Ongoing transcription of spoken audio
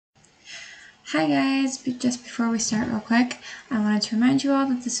Hi guys, just before we start real quick, I wanted to remind you all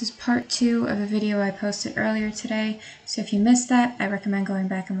that this is part 2 of a video I posted earlier today, so if you missed that, I recommend going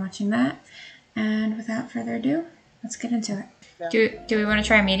back and watching that. And without further ado, let's get into it. Yeah. Do we want to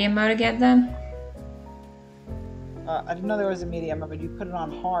try medium mode again then? I didn't know there was a medium, but you put it on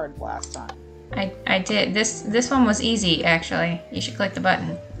hard last time. I did. This one was easy actually. You should click the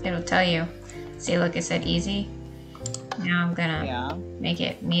button. It'll tell you. See, look, it said easy. Now I'm gonna make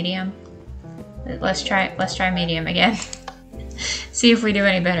it medium. Let's try medium again. See if we do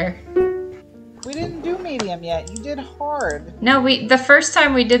any better. We didn't do medium yet. You did hard. No, the first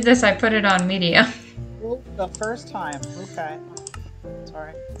time we did this, I put it on medium. Oh, the first time. Okay.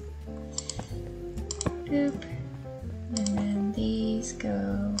 Sorry. Boop. And then these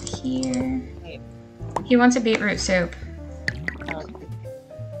go here. Hey. He wants a beetroot soup. Okay.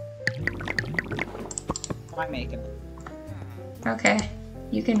 I'm making it. Okay,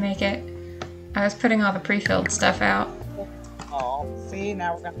 you can make it. I was putting all the pre-filled stuff out. Oh, see,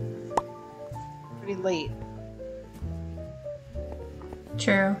 now we're gonna pretty late.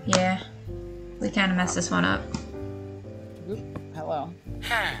 True, yeah. We kind of messed this one up. Oop, hello.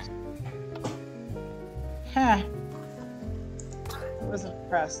 Huh. I wasn't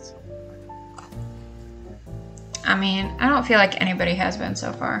impressed. I mean, I don't feel like anybody has been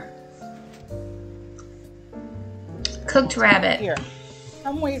so far. Cooked rabbit. Here.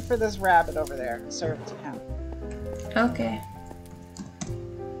 Come wait for this rabbit over there and serve it to him. Okay.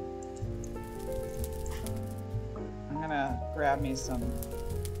 I'm gonna grab me some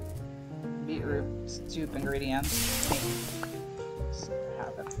beetroot soup ingredients. Just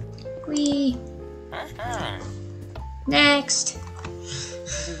have it. Whee! Next!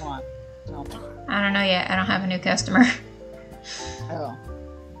 What do you want? Tell me. I don't know yet. I don't have a new customer. Oh.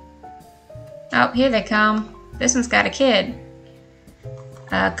 Oh, here they come. This one's got a kid.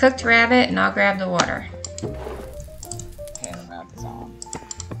 Cooked rabbit, and I'll grab the water. Okay, the rabbit's on.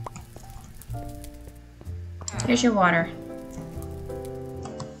 Here's your water.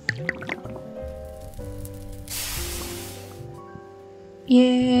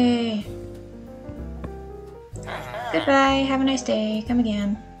 Yay! Goodbye, have a nice day, come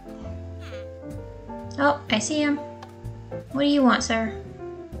again. Oh, I see him. What do you want, sir?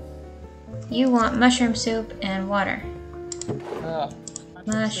 You want mushroom soup and water. Ugh.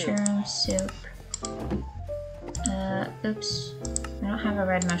 Mushroom soup. Oops. I don't have a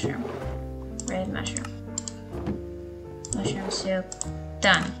red mushroom. Red mushroom. Mushroom soup.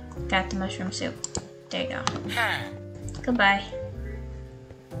 Done. Got the mushroom soup. There you go. Goodbye.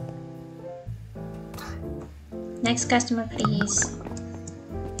 Next customer, please.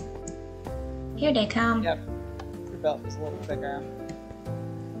 Here they come. Yep. Your belt was a little bigger.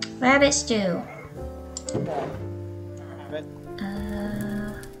 Rabbit stew. Okay. Rabbit.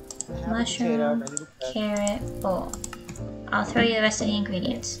 Mushroom, carrot, bowl. I'll throw you the rest of the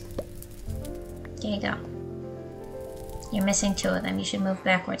ingredients. There you go. You're missing 2 of them. You should move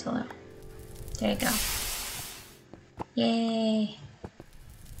backwards a little. There you go. Yay.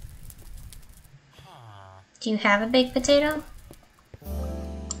 Do you have a baked potato?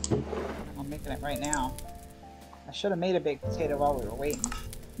 I'm making it right now. I should have made a baked potato while we were waiting.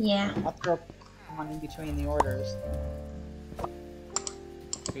 Yeah. I'll throw one in between the orders.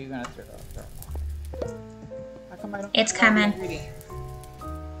 Are you gonna throw? How come I don't? It's coming.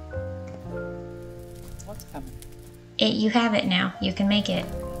 What's coming? You have it now. You can make it.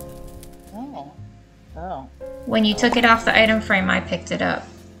 Oh. Oh. When you took it off the item frame, I picked it up.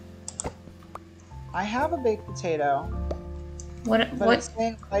 I have a baked potato. But it's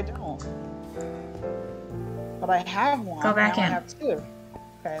saying I don't. But I have one. Go back now in. I have 2. Okay,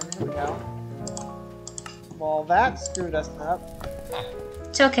 there we go. Well, that screwed us up.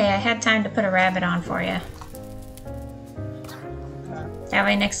 It's okay. I had time to put a rabbit on for you. Okay. That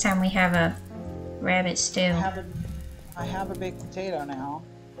way next time we have a rabbit stew. I have a baked potato now.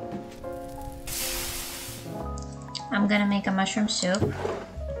 I'm gonna make a mushroom soup. Okay,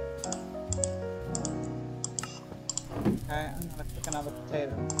 I'm gonna cook another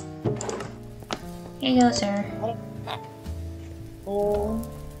potato. Here you go, sir. Bowl,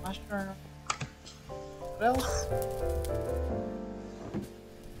 mushroom. What else?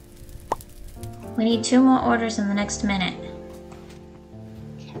 We need 2 more orders in the next minute.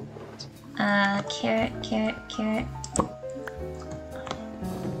 Carrot. Carrot.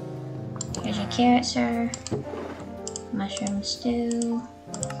 Here's your carrot, sir. Mushroom stew.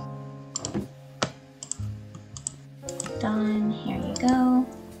 Done. Here you go.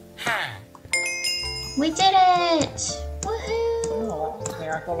 We did it! Woohoo! Oh, that was a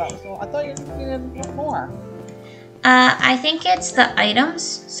miracle. That was. I thought you needed more. I think it's the items.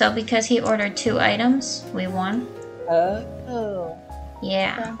 So because he ordered 2 items, we won. Oh.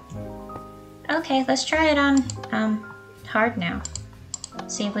 Yeah. Okay, let's try it on hard now.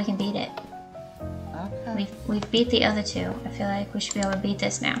 See if we can beat it. Okay. We've beat the other 2. I feel like we should be able to beat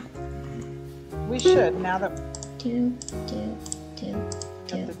this now. We should now that do.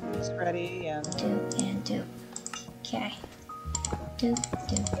 Get the beast ready and do. Okay. Do.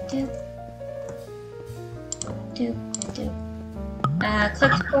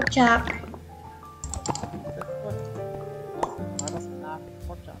 Click the pork chop.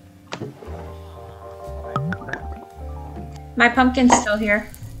 My pumpkin's still here.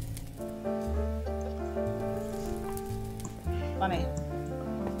 Funny.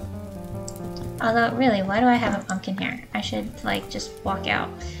 Although, really, why do I have a pumpkin here? I should, like, just walk out.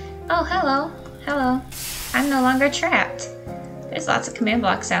 Oh, hello. Hello. I'm no longer trapped. There's lots of command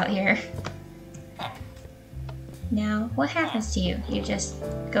blocks out here. Now, what happens to you? You just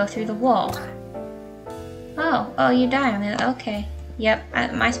go through the wall. Oh, you die on the... Okay. Yep,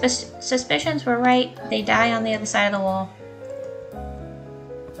 my suspicions were right. They die on the other side of the wall.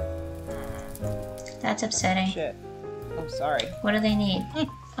 That's upsetting. Shit. Oh, sorry. What do they need? Oh,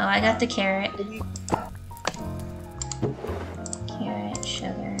 I got the carrot. Carrot,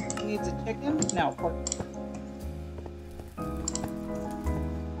 sugar. Needs a chicken? No, pork.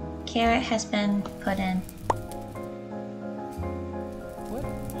 Carrot has been put in. What?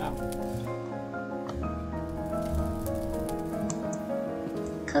 No.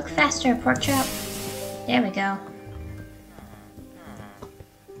 Cook faster, pork chop. There we go.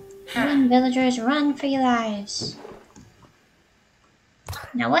 Run, villagers, run for your lives.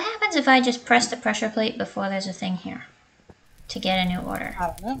 Now what happens if I just press the pressure plate before there's a thing here? To get a new order. I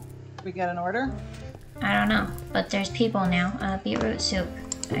don't know. We get an order? I don't know, but there's people now. Beetroot soup.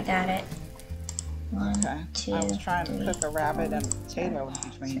 I got it. 1, okay. 2, I was trying 3, to cook a rabbit and a potato in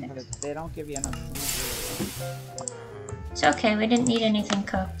 5, between, 6. but they don't give you enough food. It's okay, we didn't need anything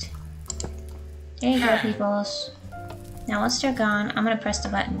cooked. There you go, peoples. Now once they're gone, I'm gonna press the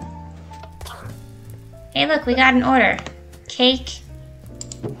button. Hey look, we got an order. Cake.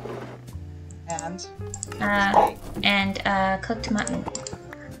 And cooked mutton.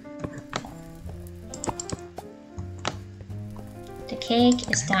 The cake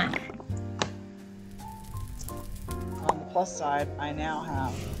is done. On the plus side, I now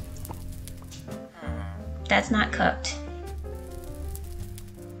have... That's not cooked.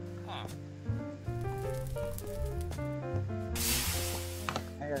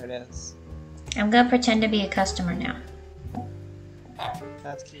 There it is. I'm gonna pretend to be a customer now.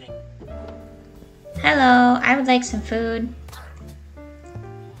 That's cute. Hello, I would like some food.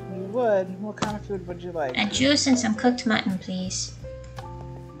 You would? What kind of food would you like? A juice and some cooked mutton, please.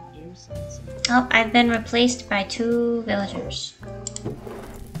 Juice and some... Oh, I've been replaced by 2 villagers.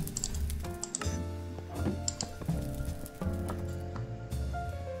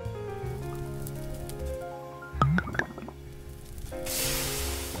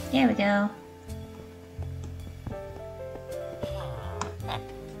 There we go.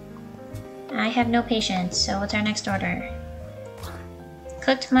 I have no patience, so what's our next order?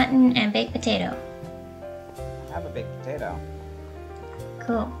 Cooked mutton and baked potato. I have a baked potato.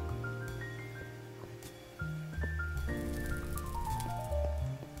 Cool.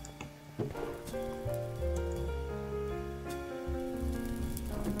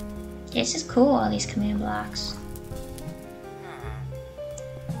 This is cool, all these command blocks.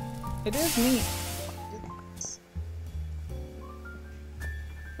 It is neat.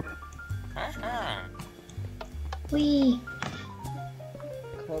 Whee!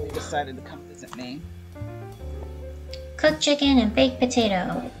 Chloe decided to come visit me. Cooked chicken and baked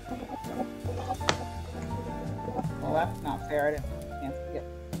potato. Well, that's not fair. I didn't have a chance to get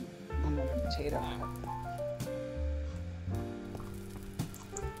another potato.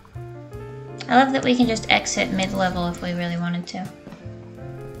 I love that we can just exit mid-level if we really wanted to.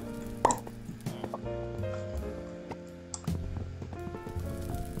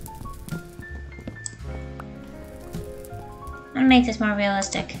 I'm gonna make this more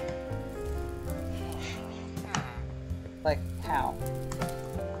realistic. Like, how?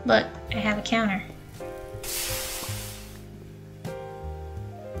 Look, I have a counter.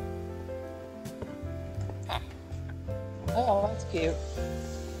 Oh, that's cute.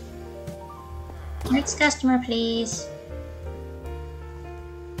 Next customer, please.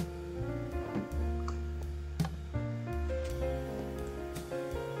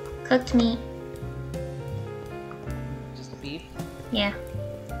 Cooked meat. Just beef? Yeah.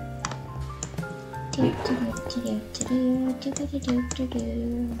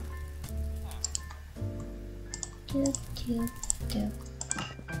 Do, do, do.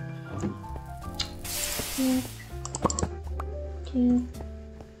 Do, do.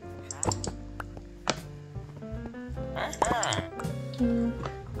 Do.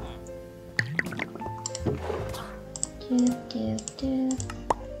 Do, do, do.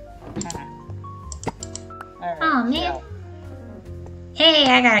 Right, oh man. So. Hey,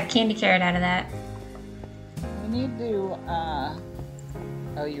 I got a candy carrot out of that. We need to,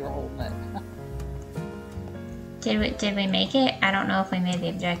 oh, you were holding it. Did we make it? I don't know if we made the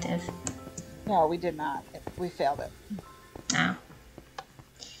objective. No, we did not. We failed it. Oh.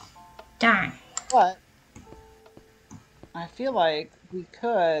 Darn. But I feel like we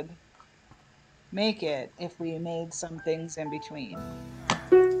could make it if we made some things in between.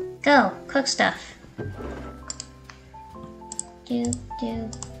 Go, cook stuff. Do, do,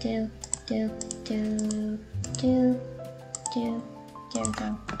 do, do, do, do, do. There we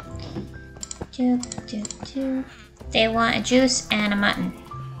go. Do, do, do. They want a juice and a mutton.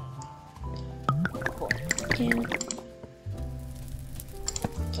 Cool. Do,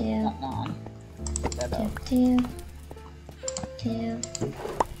 do, do, do,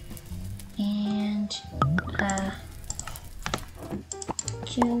 and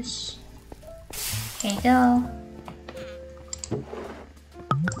juice. There you go.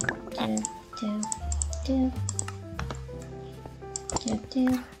 Do, do, do, do, do,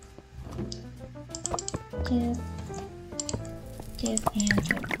 do, do, and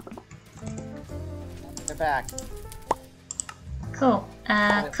do. They're back. Cool.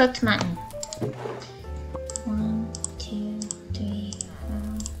 Cooked mutton. 1, 2, 3,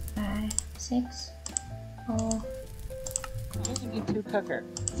 4, 5, 6. Oh. You need 2 cooker.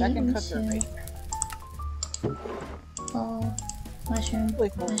 Second cooker right here. Oh. Mushroom.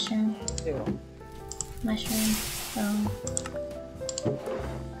 Mushroom. 2. Mushroom. Boom.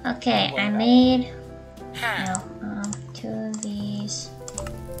 Okay, I made 2 of these.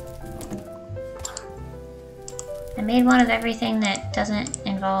 I made one of everything that doesn't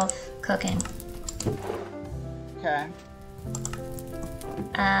involve cooking. Okay.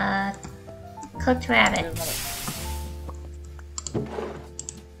 Cooked rabbit.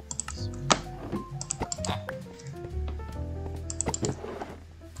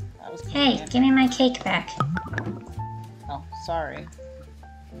 Hey, give me my cake back. Oh, sorry.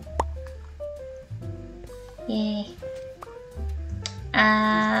 Yay.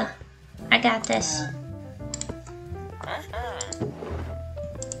 I got this.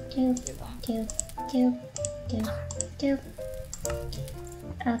 Do, do, do, do, do.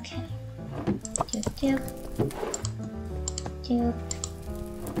 Okay. Do, do. Do.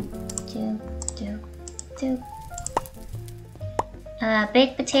 Do, do, do.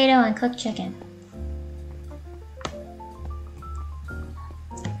 Baked potato and cooked chicken.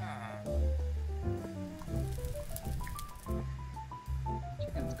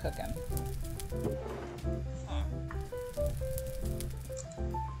 Chicken's cooking.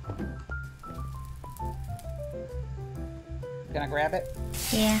 Gonna grab it?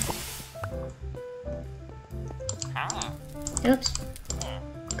 Yeah. Oops.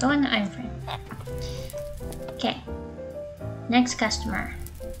 Go in the iron frame. Okay. Next customer.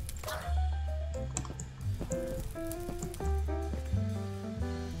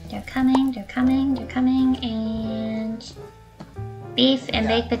 They're coming, they're coming, they're coming, and beef and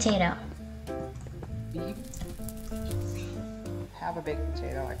baked potato. Beef. Have a baked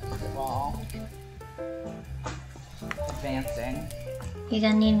potato, I can the ball. Advancing. You're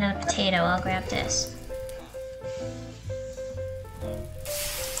gonna need another potato, I'll grab this.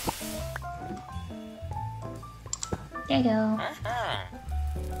 There you go.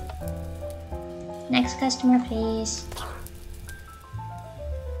 Next customer, please.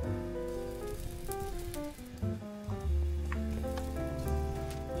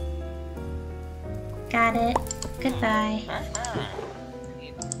 Got it. Goodbye.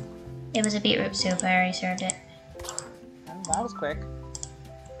 It was a beetroot soup, I already served it. That was quick.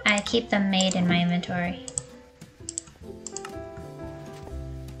 I keep them made in my inventory.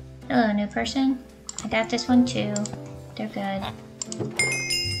 Hello, new person. I got this one too. They're good.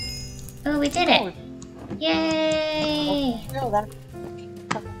 Oh, we did it! Yay! No, that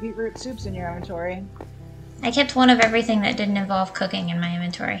beetroot soup's in your inventory. I kept one of everything that didn't involve cooking in my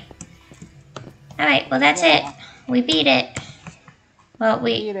inventory. Alright, well that's it. We beat it. Well,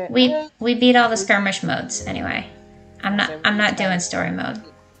 we beat all the skirmish modes anyway. I'm not doing story mode.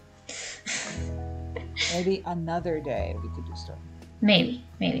 Maybe another day we could do story.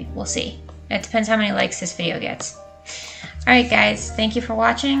 Maybe. We'll see. It depends how many likes this video gets. Alright guys, thank you for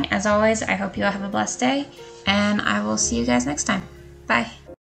watching. As always, I hope you all have a blessed day, and I will see you guys next time. Bye.